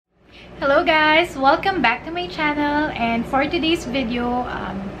Hello guys! Welcome back to my channel, and for today's video,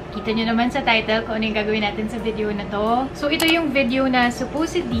 kita nyo naman sa title kung ano yung gagawin natin sa video na to. So ito yung video na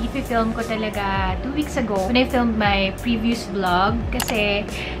supposedly i-film ko talaga 2 weeks ago when I filmed my previous vlog, kasi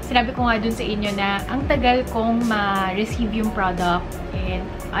sinabi ko nga dun sa inyo na ang tagal kong ma-receive yung product and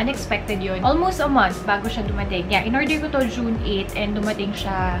unexpected yun. Almost a month bago siya dumating. Yeah, in-order ko to June 8 and dumating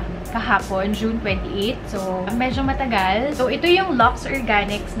siya kahapon, June 28. So, medyo matagal. So, ito yung Luxe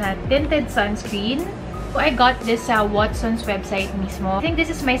Organix na Tinted Sunscreen. So, I got this sa Watson's website mismo. I think this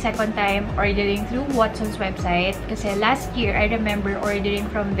is my second time ordering through Watson's website. Kasi last year, I remember ordering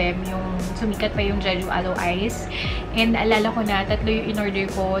from them yung sumikat pa yung Jeju Aloe Ice. And alala ko na, 3 yung in-order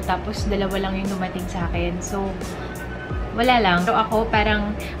ko, tapos 2 lang yung dumating sa akin. So, wala lang. So, ako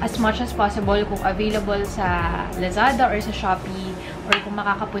parang as much as possible kung available sa Lazada or sa Shopee, or kung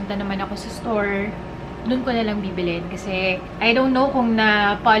makakapunta naman ako sa store, doon ko na lang bibilin. Kasi, I don't know kung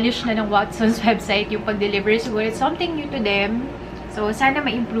na-polish na ng Watson's website yung pag-deliver. Siguro it's something new to them. So, sana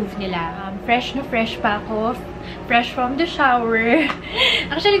ma-improve nila. Fresh na fresh pa ako. Fresh from the shower.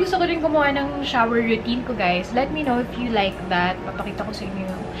 Actually, gusto ko rin gumawa ng shower routine ko, guys. Let me know if you like that. Papakita ko sa inyo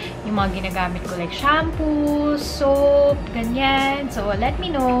yung mga ginagamit ko. Like shampoo, soap, ganyan. So, let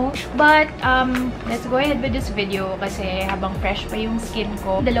me know. But, let's go ahead with this video. Kasi habang fresh pa yung skin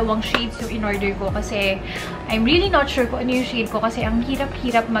ko. 2 shades yung in-order ko. Kasi, I'm really not sure kung ano yung shade ko. Kasi, ang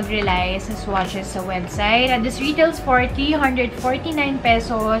hirap-hirap mag-rely sa swatches sa website. And this retails for 349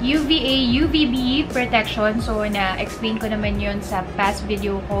 pesos. UVA, UVB protection. So, na-explain ko naman yun sa past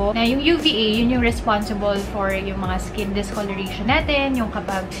video ko. Na yung UVA, yun yung responsible for yung mga skin discoloration natin. Yung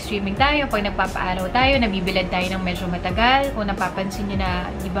kapag streaming tayo, pag nagpapaaraw tayo, nabibilad tayo ng medyo matagal. Kung napapansin nyo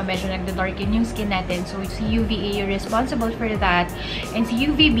na, di ba, medyo nagda-darken yung skin natin. So, si UVA, you're responsible for that. And si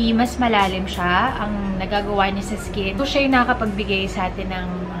UVB, mas malalim siya ang nagagawa niya sa skin. So, siya yung nakakapagbigay sa atin ng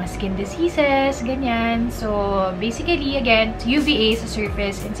mga skin diseases, ganyan. So, basically, again, si UVA sa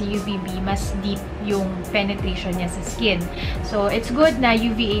surface and si UVB, mas deep yung penetration niya sa skin. So, it's good na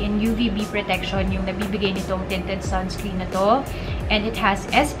UVA and UVB protection yung nabibigay nitong tinted sunscreen na to. And it has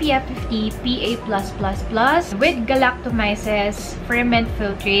SPF 50, PA+++, with galactomyces, ferment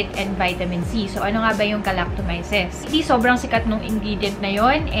filtrate, and vitamin C. So, ano nga ba yung galactomyces? Hindi sobrang sikat nung ingredient na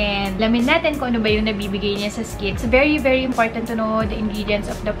yon, and lamin natin kung ano ba yung nabibigay niya sa skin. It's very, very important to know the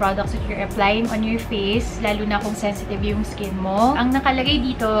ingredients of the products that you're applying on your face, lalo na kung sensitive yung skin mo. Ang nakalagay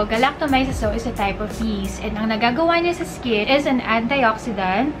dito, galactomyces is a type of yeast, and ang nagagawa niya sa skin is an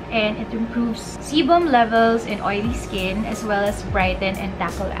antioxidant, and it improves sebum levels in oily skin, as well as brighten and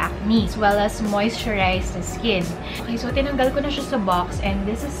tackle acne, as well as moisturize the skin. Okay, so tinanggal ko na siya sa box, and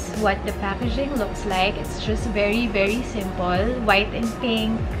this is what the packaging looks like. It's just very, very simple. White and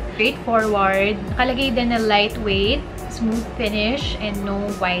pink. Straightforward. Nakalagay din na lightweight, smooth finish, and no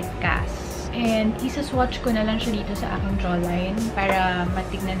white cast. And isa-swatch ko na lang siya dito sa aking jawline para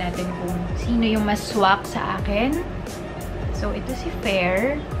matignan natin kung sino yung mas swak sa akin. So, ito si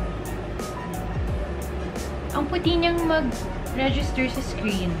Fair. Ang puti niyang mag-register sa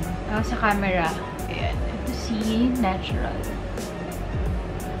screen, sa camera. Ayan. Ito si Natural.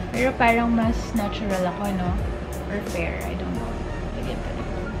 Pero parang mas natural ako, no? Or Fair, I don't know. Lagyan pa na.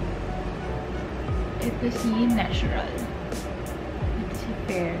 Ito si Natural. Ito si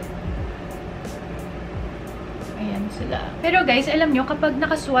Fair. Ayan sila. Pero guys, alam nyo, kapag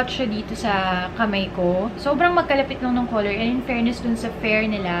nakaswatch siya dito sa kamay ko, sobrang magkalapit lang ng color. And in fairness dun sa Fair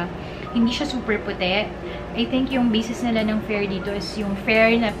nila, hindi siya super puti. I think yung basis nila ng Fair dito is yung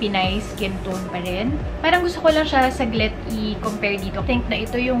Fair na Pinay skin tone pa rin. Parang gusto ko lang siya saglit i-compare dito. I think na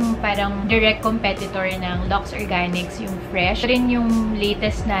ito yung parang direct competitor ng Luxe Organix, yung Fresh. Ito rin yung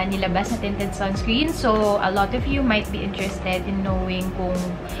latest na nilabas na tinted sunscreen. So, a lot of you might be interested in knowing kung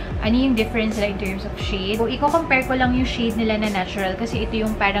ano yung difference nila in terms of shade. So, i-compare ko lang yung shade nila na natural kasi ito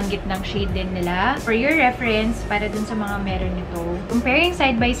yung parang gitnang shade din nila. For your reference, para dun sa mga meron nito. Comparing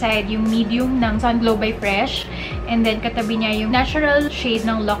side by side yung medium ng Sun Glow by Fresh, and then katabi niya yung natural shade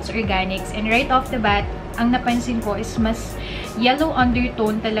ng Luxe Organix. And right off the bat, ang napansin ko is mas yellow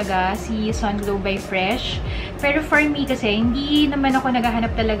undertone talaga si Sun Glow by Fresh. Pero for me kasi, hindi naman ako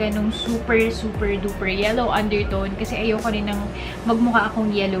naghahanap talaga nung super duper yellow undertone kasi ayoko rin ng magmukha akong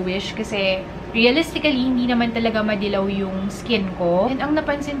yellowish kasi realistically, hindi naman talaga madilaw yung skin ko. And ang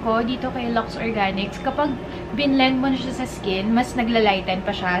napansin ko dito kay Luxe Organix, kapag binlend mo na siya sa skin, mas naglalighten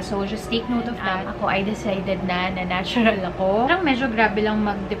pa siya. So, just take note of that. Ako, I decided na natural ako. Parang medyo grabe lang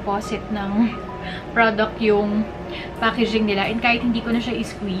mag-deposit ng product yung packaging nila. And kahit hindi ko na siya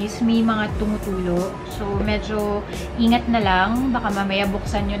i-squeeze, may mga tumutulo. So, medyo ingat na lang. Baka mamaya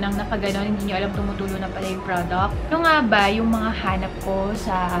buksan nyo nang nakaganon, hindi nyo alam tumutulo na pala yung product. Ano nga ba yung mga hanap ko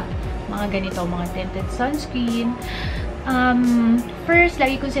sa mga ganito, mga tinted sunscreen. First,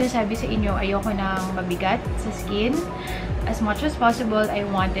 lagi kong sinasabi sa inyo, ayoko nang mabigat sa skin. As much as possible, I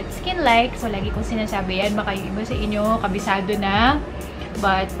want it skin-like. So, lagi kong sinasabi yan. Baka yung iba sa inyo, kabisado na.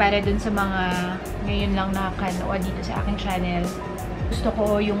 But, para dun sa mga ngayon lang nakakanood dito sa aking channel, gusto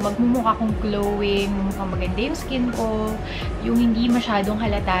ko yung magmumukha kong glowing, mukhang maganda yung skin ko, yung hindi masyadong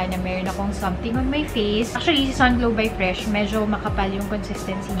halata na meron akong something on my face. Actually, si Sun Glow by Fresh, medyo makapal yung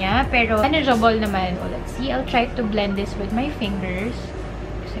consistency niya, pero manageable naman. Oh, let's see, I'll try to blend this with my fingers.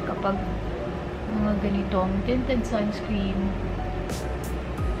 Kasi kapag mga ganitong tinted sunscreen,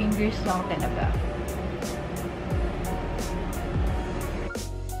 fingers lang talaga.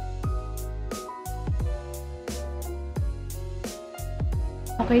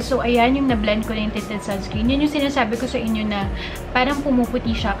 Okay, so ayan yung na-blend ko na yung tinted sunscreen. Yun yung sinasabi ko sa inyo na parang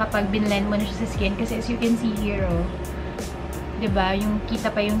pumuputi siya kapag binlend mo na siya sa skin. Kasi as you can see here, oh, diba? Yung kita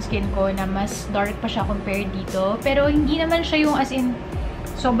pa yung skin ko na mas dark pa siya compared dito. Pero hindi naman siya yung as in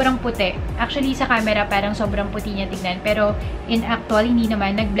sobrang puti. Actually, sa camera parang sobrang puti niya tignan. Pero in actual, hindi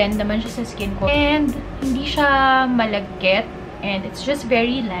naman. Nag-blend naman siya sa skin ko. And hindi siya malagkit. And it's just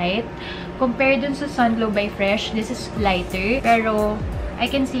very light. Compared dun sa Sun Glow by Fresh, this is lighter. Pero I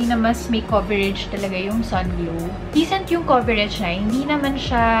can see na mas may coverage talaga yung Sun Glow. Decent yung coverage niya. Hindi naman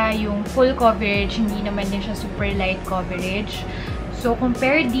siya yung full coverage. Hindi naman din siya super light coverage. So,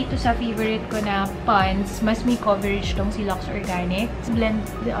 compared dito sa favorite ko na pants, mas may coverage tong si Luxe Organix. Blend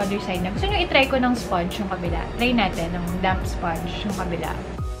the other side na. Gusto nyo i-try ko ng sponge yung kabila. Try natin ng damp sponge yung kabila.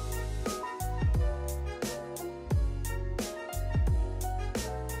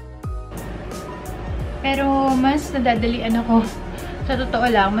 Pero, mas nadadalian ako. Sa totoo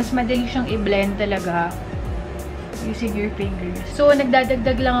lang, mas madali siyang i-blend talaga using your fingers. So,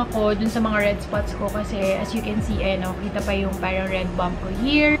 nagdadagdag lang ako dun sa mga red spots ko kasi as you can see, kita pa yung parang red bump ko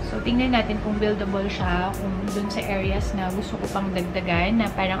here. So, tingnan natin kung buildable siya, kung dun sa areas na gusto ko pang dagdagan, na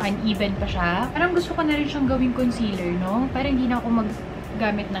parang uneven pa siya. Parang gusto ko na rin siyang gawing concealer, no? Parang hindi na ako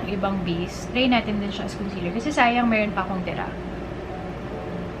maggamit ng ibang base. Try natin din siya as concealer kasi sayang meron pa akong tira.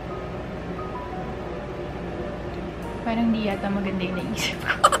 Parang hindi yata maganda yung naisip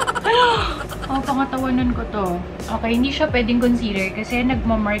ko. Pangatawanan ko to. Okay, hindi siya pwedeng concealer kasi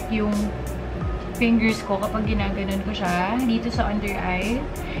nagmamark yung fingers ko kapag ginaganon ko siya dito sa under eye.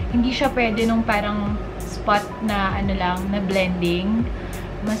 Hindi siya pwede nung parang spot na na blending.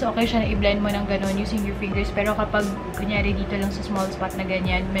 Mas okay siya na i-blend mo ng ganon using your fingers. Pero kapag, kunyari dito lang sa small spot na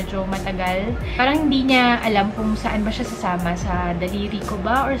ganyan, medyo matagal. Parang hindi niya alam kung saan ba siya sasama. Sa daliri ko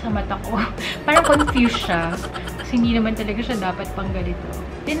ba or sa mata ko. Parang confused siya. Kasi hindi naman talaga siya dapat pang ganito.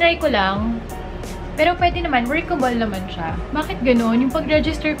 Tinry ko lang. Pero pwede naman, workable naman siya. Bakit ganon? Yung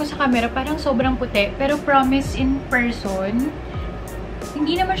pag-register ko sa camera, parang sobrang puti. Pero promise in person,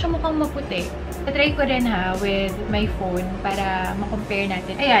 hindi naman siya mukhang maputi. Try ko rin with my phone para ma-compare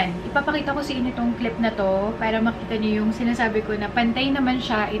natin. Ayan, ipapakita ko sa inyo itong clip na to para makita niyo yung sinasabi ko na pantay naman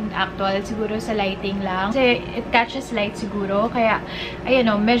siya in actual. Siguro sa lighting lang. Kasi it catches light siguro. Kaya,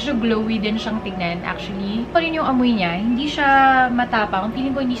 ayan o, medyo glowy din siyang tignan actually. Ito rin yung amoy niya. Hindi siya matapang.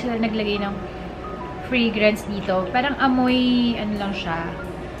 Feeling ko hindi sila naglagay ng fragrance dito. Parang amoy, lang siya.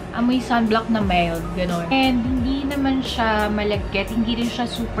 Amoy sunblock na mild. Ganon. And hindi naman siya malagkit. Hindi rin siya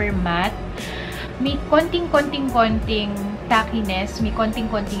super matte. May konting tackiness, may konting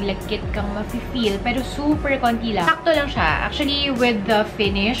lagkit kang mafe-feel, pero super konti lang. Sakto lang siya. Actually, with the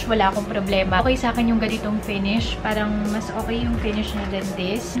finish, wala akong problema. Okay sa akin yung ganitong finish. Parang mas okay yung finish na than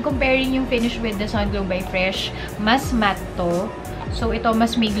this. Comparing yung finish with the Sun Glow by Fresh, mas matte to. So, ito,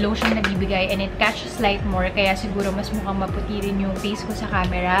 mas may glow siyang nabibigay and it catches light more. Kaya siguro mas mukhang maputi rin yung face ko sa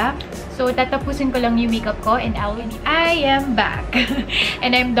camera. So, tatapusin ko lang yung makeup ko and I am back.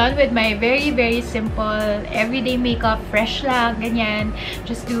 And I'm done with my very, very simple everyday makeup. Fresh lang, ganyan.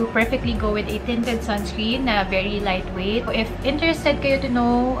 Just to perfectly go with a tinted sunscreen na very lightweight. So, if interested kayo to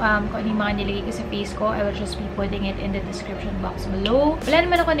know kung ano yung mga nilagay ko sa face ko, I will just be putting it in the description box below. Wala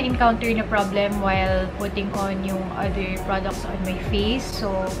naman ako na-encounter na problem while putting on yung other products on my face.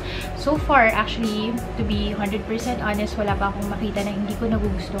 So far, actually, to be 100% honest, wala pa akong makita na hindi ko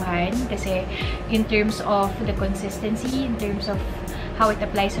nagugustuhan. Kasi in terms of the consistency, in terms of how it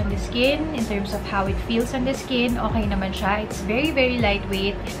applies on the skin, in terms of how it feels on the skin, okay naman siya. It's very, very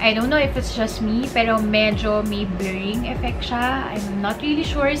lightweight. I don't know if it's just me, pero medyo may blurring effect siya. I'm not really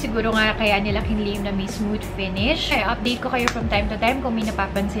sure. Siguro nga kaya nila kinlaim na may smooth finish. I update ko kayo from time to time kung may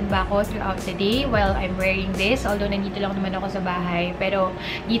napapansin ba ako throughout the day while I'm wearing this. Although nandito lang naman ako sa bahay. Pero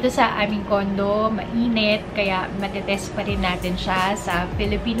dito sa aming condo, mainit. Kaya matetest pa rin natin siya sa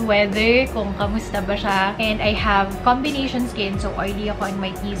Philippine weather kung kamusta ba siya. And I have combination skin, so oily already ako on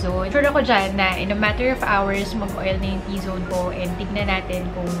my T-zone. Sure ako dyan na in a matter of hours, mag-oil na yung T-zone ko and tignan natin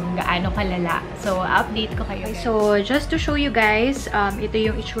kung gaano kalala. So, update ko kayo. So, just to show you guys, ito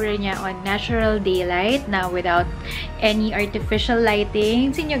yung itsura niya on natural daylight na without any artificial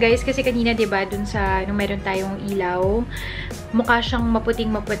lighting. Pansin nyo guys, kasi kanina diba, dun sa, nung meron tayong ilaw, mukha siyang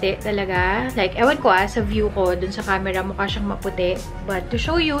maputing-maputi talaga. Like, ewan ko sa view ko, dun sa camera, mukha siyang maputi. But to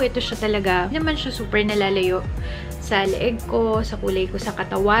show you, ito siya talaga. Hindi naman siya super nalalayo sa leeg ko, sa kulay ko sa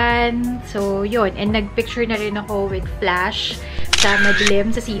katawan. So, yun. And nag-picture na rin ako with flash sa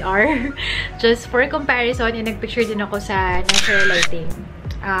madilim, sa CR. Just for comparison, and nag-picture din ako sa natural lighting.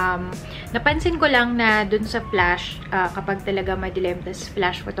 Napansin ko lang na dun sa flash, kapag talaga madilim, tas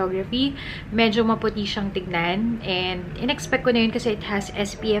flash photography, medyo maputi siyang tignan. And in-expect ko na yun kasi it has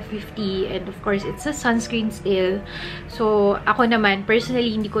SPF 50 and of course, it's a sunscreen still. So, ako naman,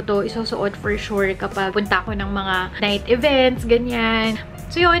 personally, hindi ko to isusuot for sure kapag punta ako ng mga night events, ganyan.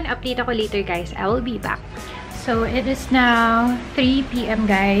 So yun, update ako later guys. I will be back. So, it is now 3 PM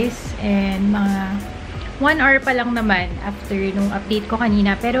guys, and mga 1 hour pa lang naman after nung update ko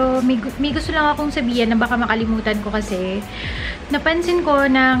kanina. Pero may gusto lang akong sabihin na baka makalimutan ko kasi napansin ko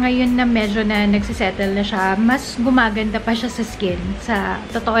na ngayon na medyo na nagsisettle na siya, mas gumaganda pa siya sa skin. Sa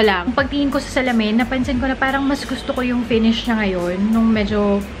totoo lang. Kung pagtingin ko sa salamin, napansin ko na parang mas gusto ko yung finish niya ngayon. Nung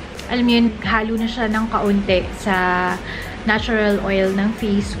medyo, alam mo yun, halo na siya ng kaunti sa natural oil ng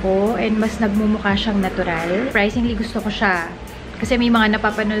face ko. And mas nagmumukha siyang natural. Surprisingly, gusto ko siya. Kasi may mga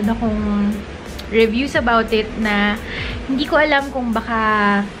napapanood akong reviews about it na hindi ko alam kung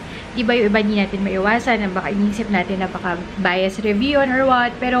baka, di ba yung iba hindi natin maiwasan, na baka inisip natin na baka bias review on or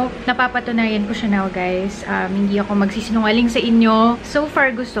what. Pero napapatunayan ko siya now guys. Hindi ako magsisinungaling sa inyo. So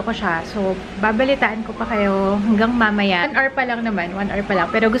far gusto ko siya. So babalitaan ko pa kayo hanggang mamaya. 1 hour pa lang naman. 1 hour pa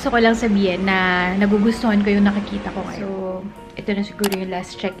lang. Pero gusto ko lang sabihin na nagugustuhan ko yung nakikita ko ngayon. So ito na siguro yung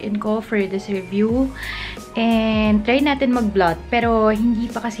last check-in ko for this review. And try natin mag-blot. Pero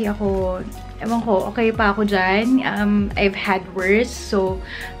hindi pa kasi ako, ewan ko, okay pa ako dyan. I've had worse. So,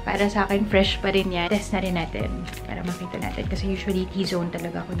 para sa akin, fresh pa rin yan. Test na rin natin para makita natin. Kasi usually, T-zone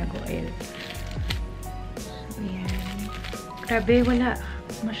talaga ako nag-oil. So, yan. Grabe, wala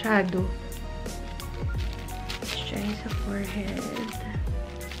masyado. Let's try sa forehead.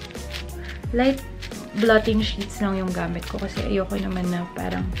 Light blotting sheets lang yung gamit ko. Kasi ayoko naman na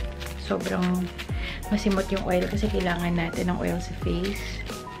parang sobrang masimot yung oil. Kasi kailangan natin ng oil sa face.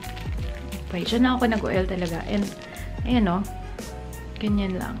 Okay, dyan na ako nag-oil talaga. And, ayan o.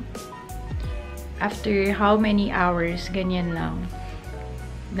 Ganyan lang. After how many hours, ganyan lang.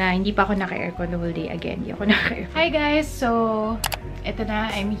 Na hindi pa ako naka-aircon the whole day. Again, hindi ako naka-aircon. Hi guys! So, ito na.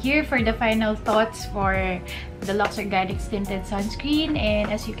 I'm here for the final thoughts for the Luxe Organix Tinted Sunscreen.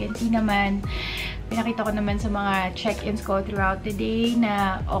 And as you can see naman, pinakita ko naman sa mga check-ins ko throughout the day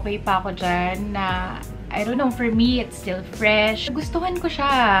na okay pa ako dyan. Na I don't know, for me, it's still fresh. Gustuhan ko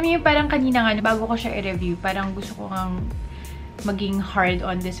siya. I mean, parang kanina nga, bago ko siya i-review, parang gusto ko kang maging hard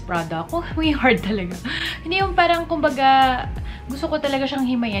on this product. Oh, may hard talaga. Hindi yung parang, kumbaga, gusto ko talaga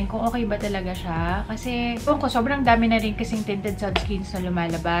siyang himayin kung okay ba talaga siya. Kasi, ko, sobrang dami na rin kasing tinted sunscreens na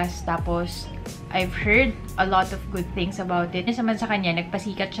lumalabas. Tapos, I've heard a lot of good things about it. Naman sa kanya,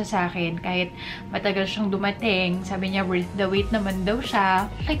 nagpasikat siya sa akin kahit matagal siyang dumating. Sabi niya, worth the wait naman daw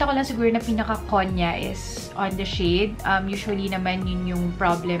siya. Kita ko lang siguro na pinaka-con niya is on the shade. Usually naman yun yung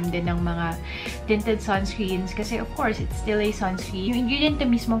problem din ng mga tinted sunscreens. Kasi of course, it's still a sunscreen. Yung ingredient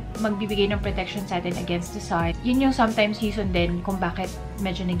na mismo magbibigay ng protection sa atin against the sun. Yun yung sometimes reason din kung bakit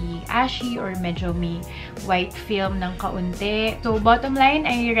medyo naging ashy or medyo may white film ng kaunti. So, bottom line,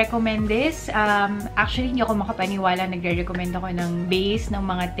 I recommend this. Actually, hindi ako makapaniwala. Nagre-recommend ako ng base ng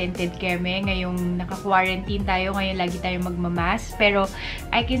mga tinted keme. Ngayong naka-quarantine tayo, ngayon lagi tayo magmamas. Pero,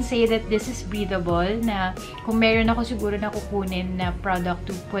 I can say that this is breathable na kung meron ako siguro na kukunin na product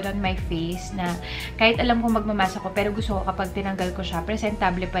to put on my face na kahit alam kong magmamas ako, pero gusto ko kapag tinanggal ko siya,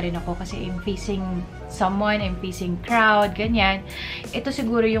 presentable pa rin ako kasi I'm facing someone, I'm facing crowd, ganyan. Ito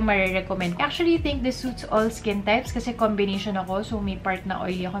siguro yung marirecommend. Actually, I think this suits all skin types kasi combination ako. So, may part na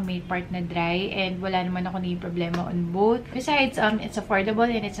oily ako, may part na dry. And wala naman ako naging problema on both. Besides, it's affordable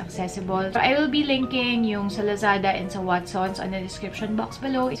and it's accessible. So, I will be linking yung sa Lazada and sa Watsons on the description box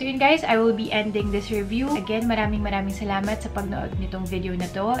below. So, yun guys, I will be ending this review. Again, maraming salamat sa pagnood nitong video na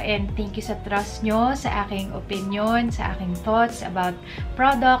to. And thank you sa trust nyo, sa aking opinion, sa aking thoughts about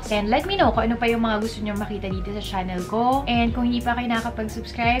products. And let me know kung ano pa yung mga gusto nyo makita dito sa channel ko. And kung hindi pa kayo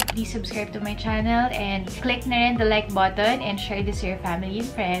nakakapag-subscribe, please subscribe to my channel and click na rin the like button and share this to your family and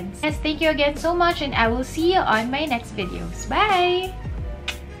friends. Yes, thank you again so much and I will see you on my next videos. Bye!